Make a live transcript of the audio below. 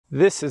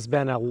This has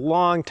been a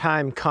long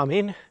time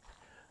coming,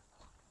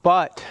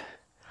 but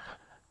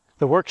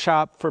the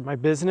workshop for my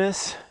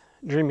business,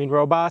 Dreaming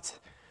Robots,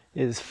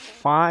 is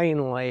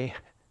finally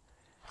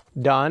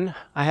done.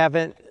 I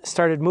haven't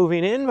started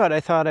moving in, but I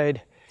thought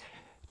I'd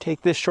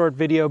take this short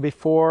video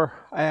before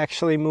I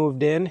actually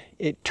moved in.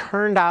 It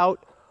turned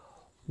out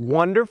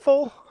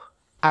wonderful.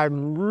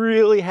 I'm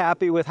really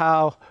happy with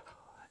how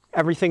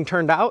everything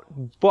turned out,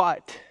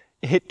 but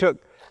it took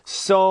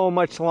so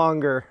much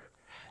longer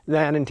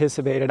than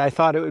anticipated. I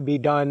thought it would be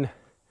done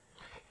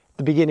at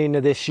the beginning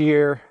of this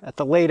year at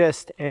the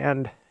latest,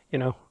 and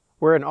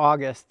we're in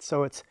August,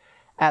 so it's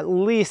at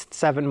least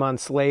 7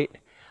 months late.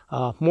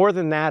 More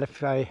than that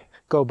if I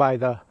go by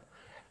the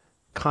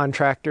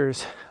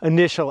contractor's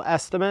initial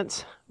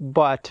estimates,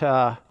 but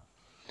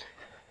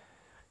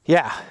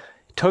yeah,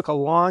 it took a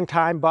long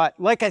time, but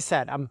like I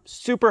said, I'm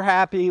super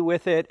happy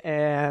with it,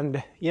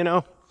 and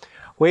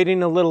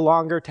waiting a little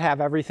longer to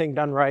have everything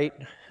done right,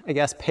 I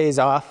guess, pays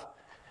off.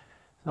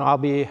 I'll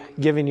be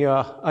giving you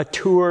a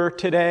tour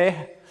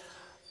today.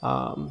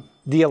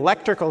 The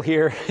electrical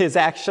here is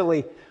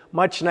actually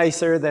much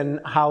nicer than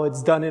how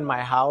it's done in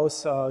my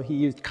house. He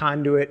used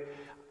conduit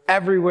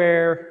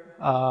everywhere.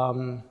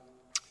 Oh,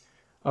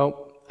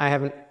 I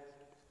haven't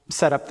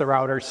set up the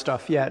router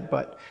stuff yet,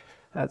 but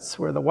that's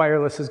where the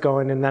wireless is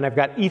going. And then I've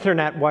got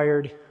Ethernet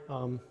wired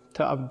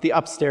to the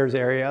upstairs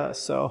area.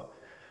 So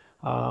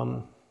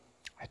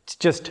it's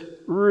just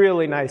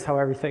really nice how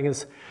everything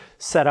is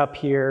set up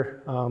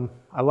here.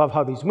 I love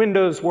how these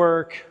windows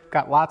work.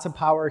 Got lots of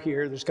power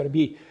here. There's going to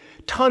be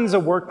tons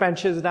of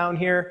workbenches down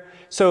here.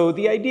 So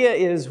the idea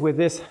is with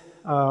this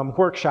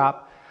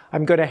workshop,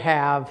 I'm going to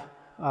have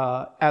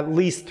at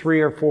least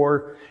 3 or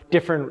 4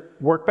 different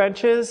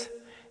workbenches,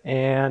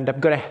 and I'm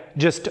going to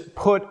just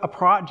put a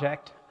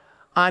project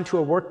onto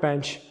a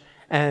workbench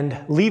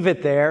and leave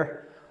it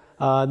there.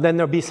 Then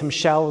there'll be some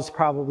shelves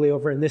probably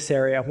over in this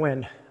area.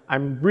 When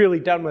I'm really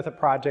done with a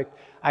project,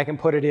 I can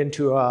put it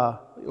into a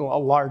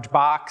large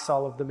box,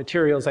 all of the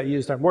materials I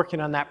used on working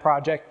on that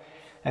project,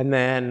 and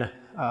then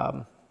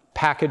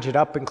package it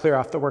up and clear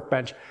off the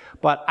workbench.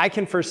 But I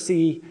can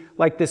foresee,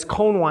 like this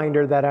cone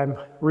winder that I'm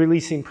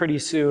releasing pretty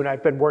soon,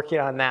 I've been working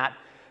on that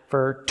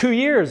for 2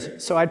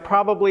 years, so I'd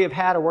probably have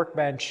had a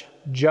workbench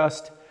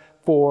just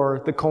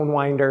for the cone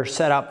winder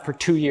set up for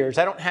 2 years.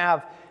 I don't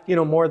have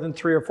more than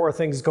 3 or 4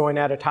 things going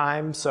at a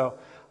time, so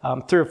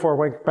 3 or 4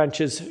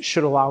 workbenches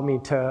should allow me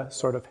to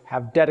sort of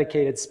have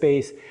dedicated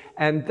space,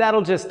 and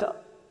that'll just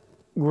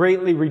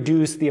greatly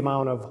reduce the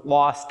amount of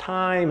lost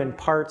time and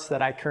parts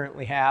that I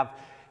currently have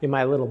in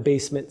my little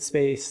basement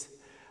space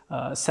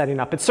setting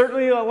up. It's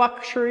certainly a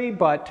luxury,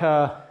 but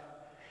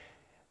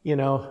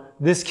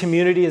this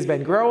community has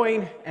been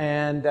growing,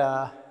 and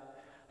I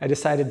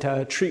decided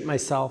to treat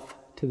myself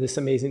to this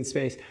amazing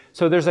space.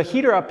 So there's a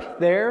heater up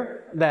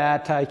there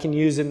that I can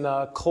use in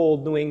the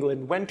cold New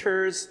England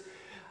winters.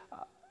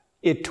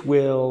 It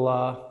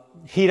will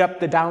heat up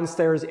the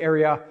downstairs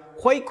area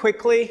quite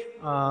quickly.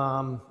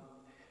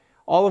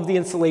 All of the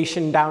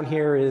insulation down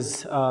here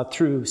is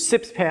through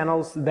SIPS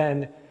panels.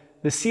 Then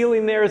the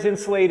ceiling there is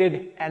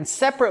insulated, and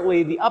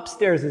separately the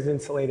upstairs is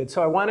insulated.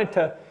 So I wanted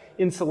to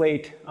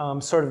insulate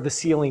sort of the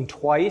ceiling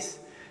twice,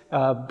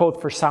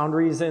 both for sound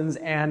reasons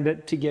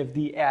and to give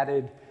the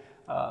added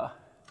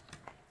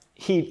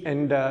heat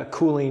and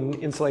cooling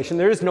insulation.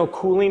 There is no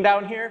cooling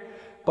down here,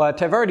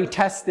 but I've already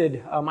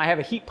tested, I have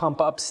a heat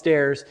pump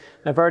upstairs,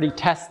 and I've already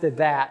tested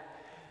that,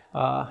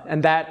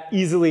 and that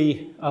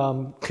easily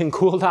can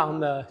cool down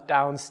the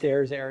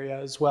downstairs area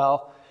as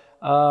well.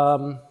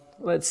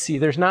 Let's see,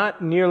 there's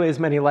not nearly as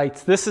many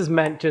lights. This is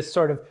meant just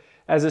sort of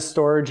as a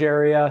storage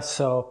area,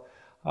 so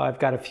I've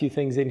got a few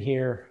things in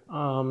here.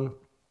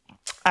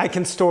 I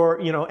can store,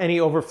 any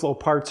overflow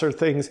parts or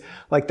things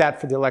like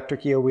that for the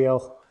electric eel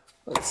wheel.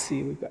 Let's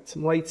see, we've got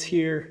some lights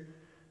here.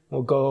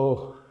 We'll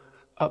go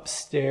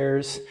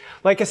upstairs.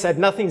 Like I said,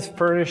 nothing's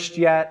furnished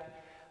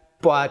yet,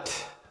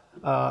 but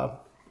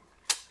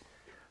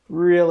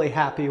really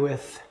happy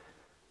with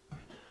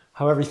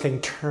how everything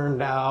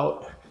turned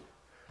out.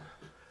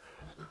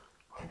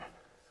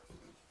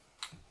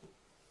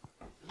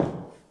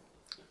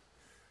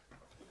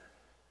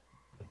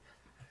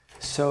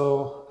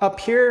 So up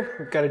here,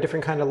 we've got a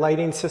different kind of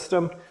lighting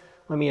system.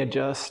 Let me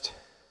adjust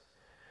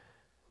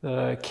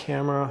the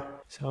camera.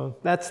 So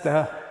that's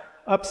the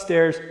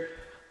upstairs.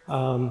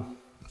 I'll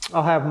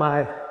have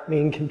my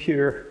main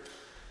computer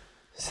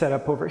set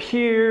up over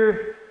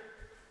here.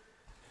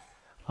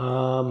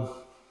 Got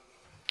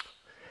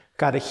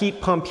a heat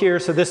pump here,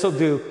 so this will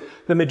do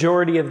the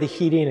majority of the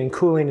heating and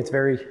cooling. It's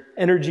very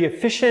energy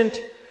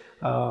efficient,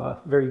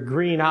 very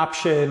green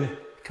option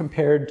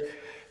compared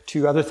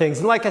to other things.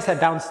 And like I said,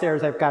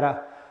 downstairs I've got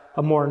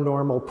a more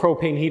normal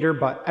propane heater,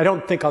 but I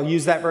don't think I'll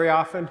use that very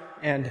often.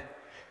 And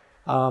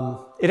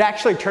it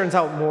actually turns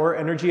out more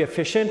energy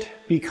efficient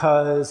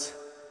because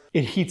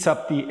it heats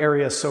up the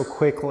area so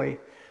quickly.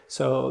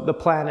 So the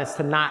plan is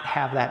to not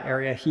have that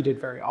area heated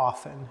very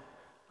often.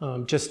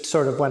 Just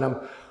sort of when I'm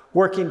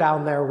working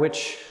down there,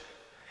 which,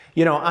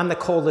 on the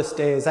coldest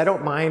days, I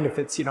don't mind if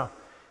it's,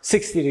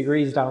 60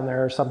 degrees down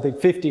there or something.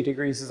 50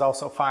 degrees is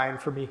also fine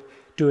for me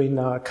doing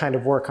the kind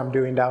of work I'm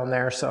doing down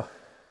there. So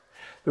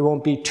there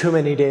won't be too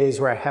many days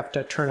where I have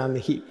to turn on the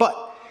heat,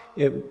 but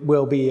it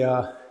will be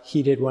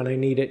heated when I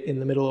need it in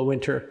the middle of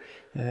winter,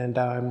 and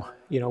I'm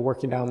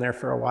working down there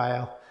for a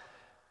while.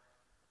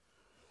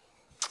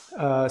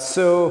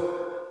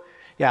 So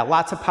yeah,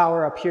 lots of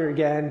power up here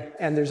again,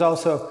 and there's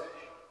also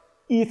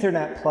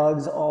Ethernet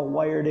plugs all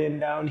wired in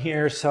down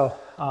here. So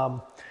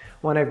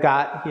when I've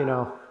got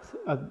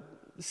a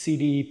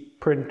CD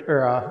print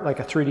or like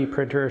a 3D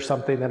printer or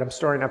something that I'm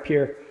storing up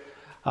here,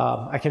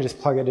 I can just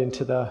plug it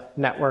into the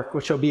network,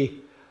 which will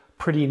be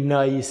pretty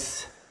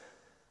nice.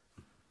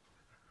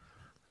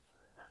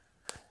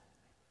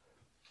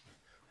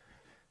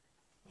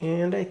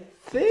 And I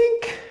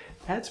think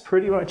that's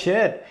pretty much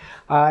it.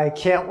 I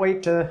can't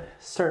wait to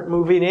start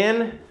moving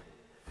in.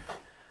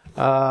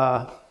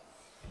 Yeah,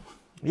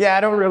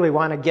 I don't really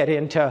want to get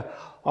into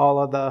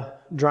all of the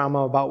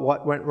drama about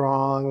what went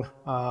wrong.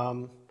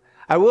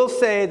 I will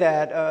say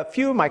that a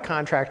few of my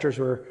contractors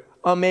were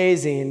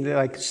amazing,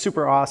 like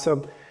super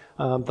awesome.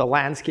 The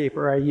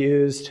landscaper I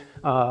used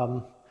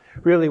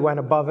really went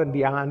above and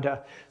beyond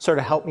to sort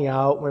of help me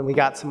out when we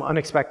got some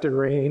unexpected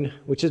rain,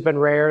 which has been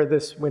rare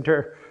this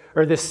winter.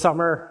 Or this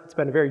summer. It's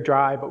been very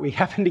dry, but we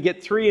happened to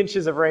get 3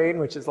 inches of rain,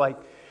 which is like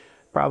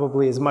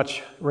probably as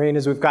much rain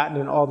as we've gotten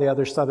in all the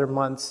other southern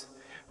months,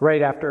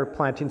 right after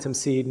planting some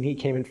seed, and he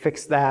came and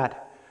fixed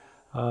that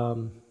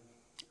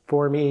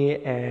for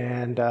me.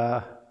 And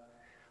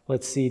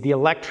let's see, the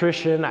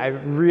electrician, I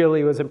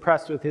really was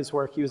impressed with his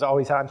work. He was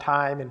always on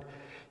time and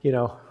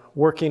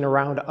working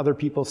around other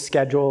people's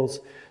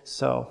schedules.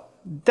 So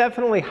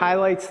definitely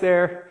highlights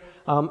there.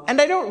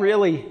 And I don't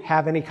really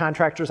have any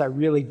contractors I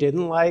really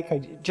didn't like. I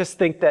just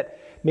think that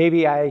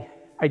maybe I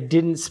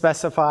didn't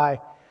specify,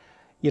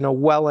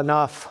 well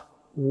enough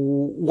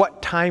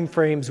what time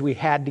frames we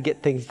had to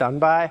get things done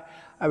by.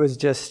 I was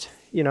just,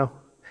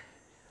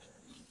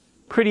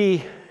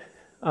 pretty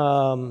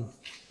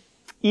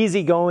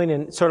easygoing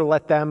and sort of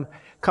let them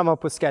come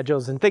up with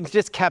schedules, and things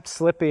just kept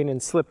slipping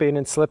and slipping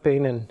and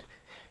slipping. And,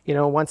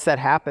 once that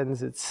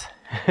happens, it's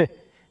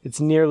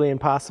nearly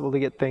impossible to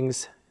get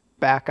things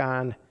back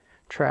on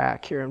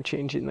track. Here I'm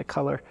changing the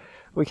color.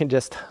 We can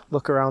just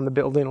look around the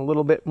building a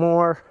little bit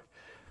more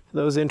for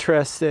those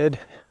interested.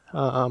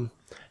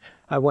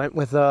 I went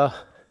with a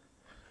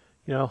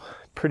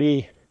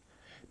pretty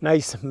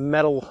nice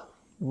metal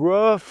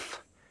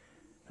roof.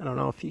 I don't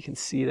know if you can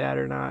see that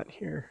or not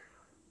here.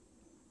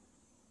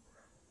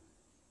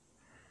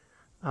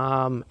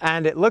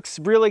 And it looks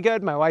really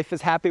good. My wife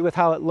is happy with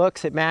how it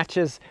looks. It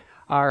matches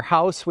our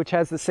house, which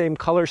has the same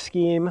color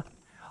scheme,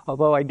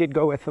 although I did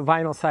go with the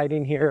vinyl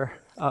siding here.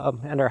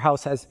 And our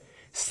house has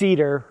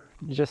cedar,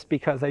 just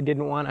because I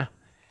didn't want to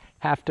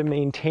have to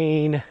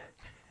maintain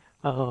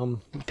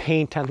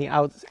paint on the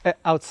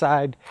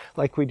outside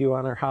like we do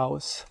on our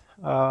house.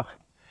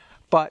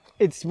 But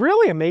it's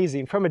really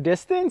amazing. From a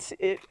distance,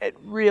 it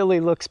really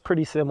looks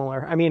pretty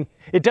similar. I mean,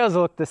 it does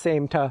look the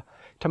same to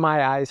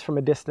my eyes from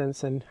a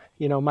distance. And,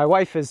 my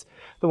wife is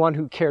the one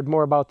who cared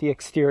more about the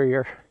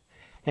exterior.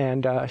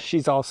 And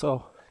she's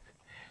also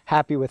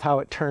happy with how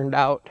it turned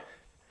out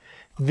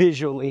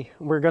visually.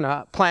 We're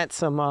gonna plant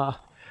some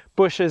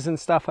bushes and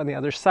stuff on the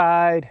other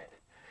side.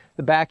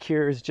 The back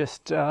here is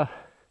just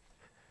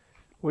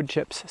wood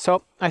chips.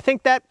 So I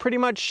think that pretty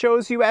much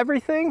shows you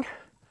everything.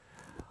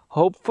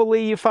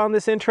 Hopefully you found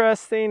this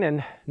interesting,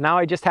 and now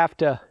I just have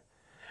to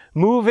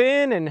move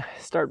in and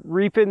start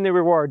reaping the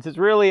rewards. It's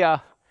really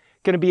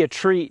gonna be a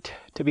treat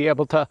to be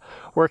able to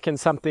work in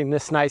something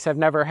this nice. I've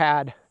never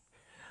had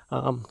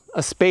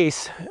a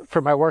space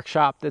for my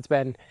workshop that's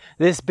been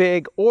this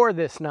big or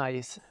this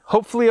nice.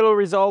 Hopefully it'll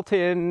result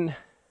in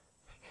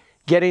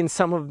getting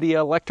some of the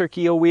electric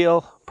eel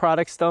wheel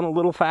products done a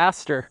little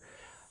faster.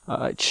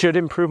 It should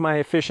improve my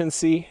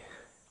efficiency.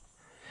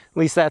 At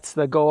least that's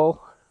the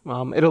goal.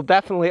 It'll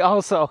definitely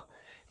also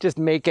just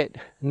make it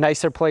a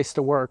nicer place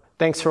to work.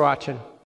 Thanks for watching.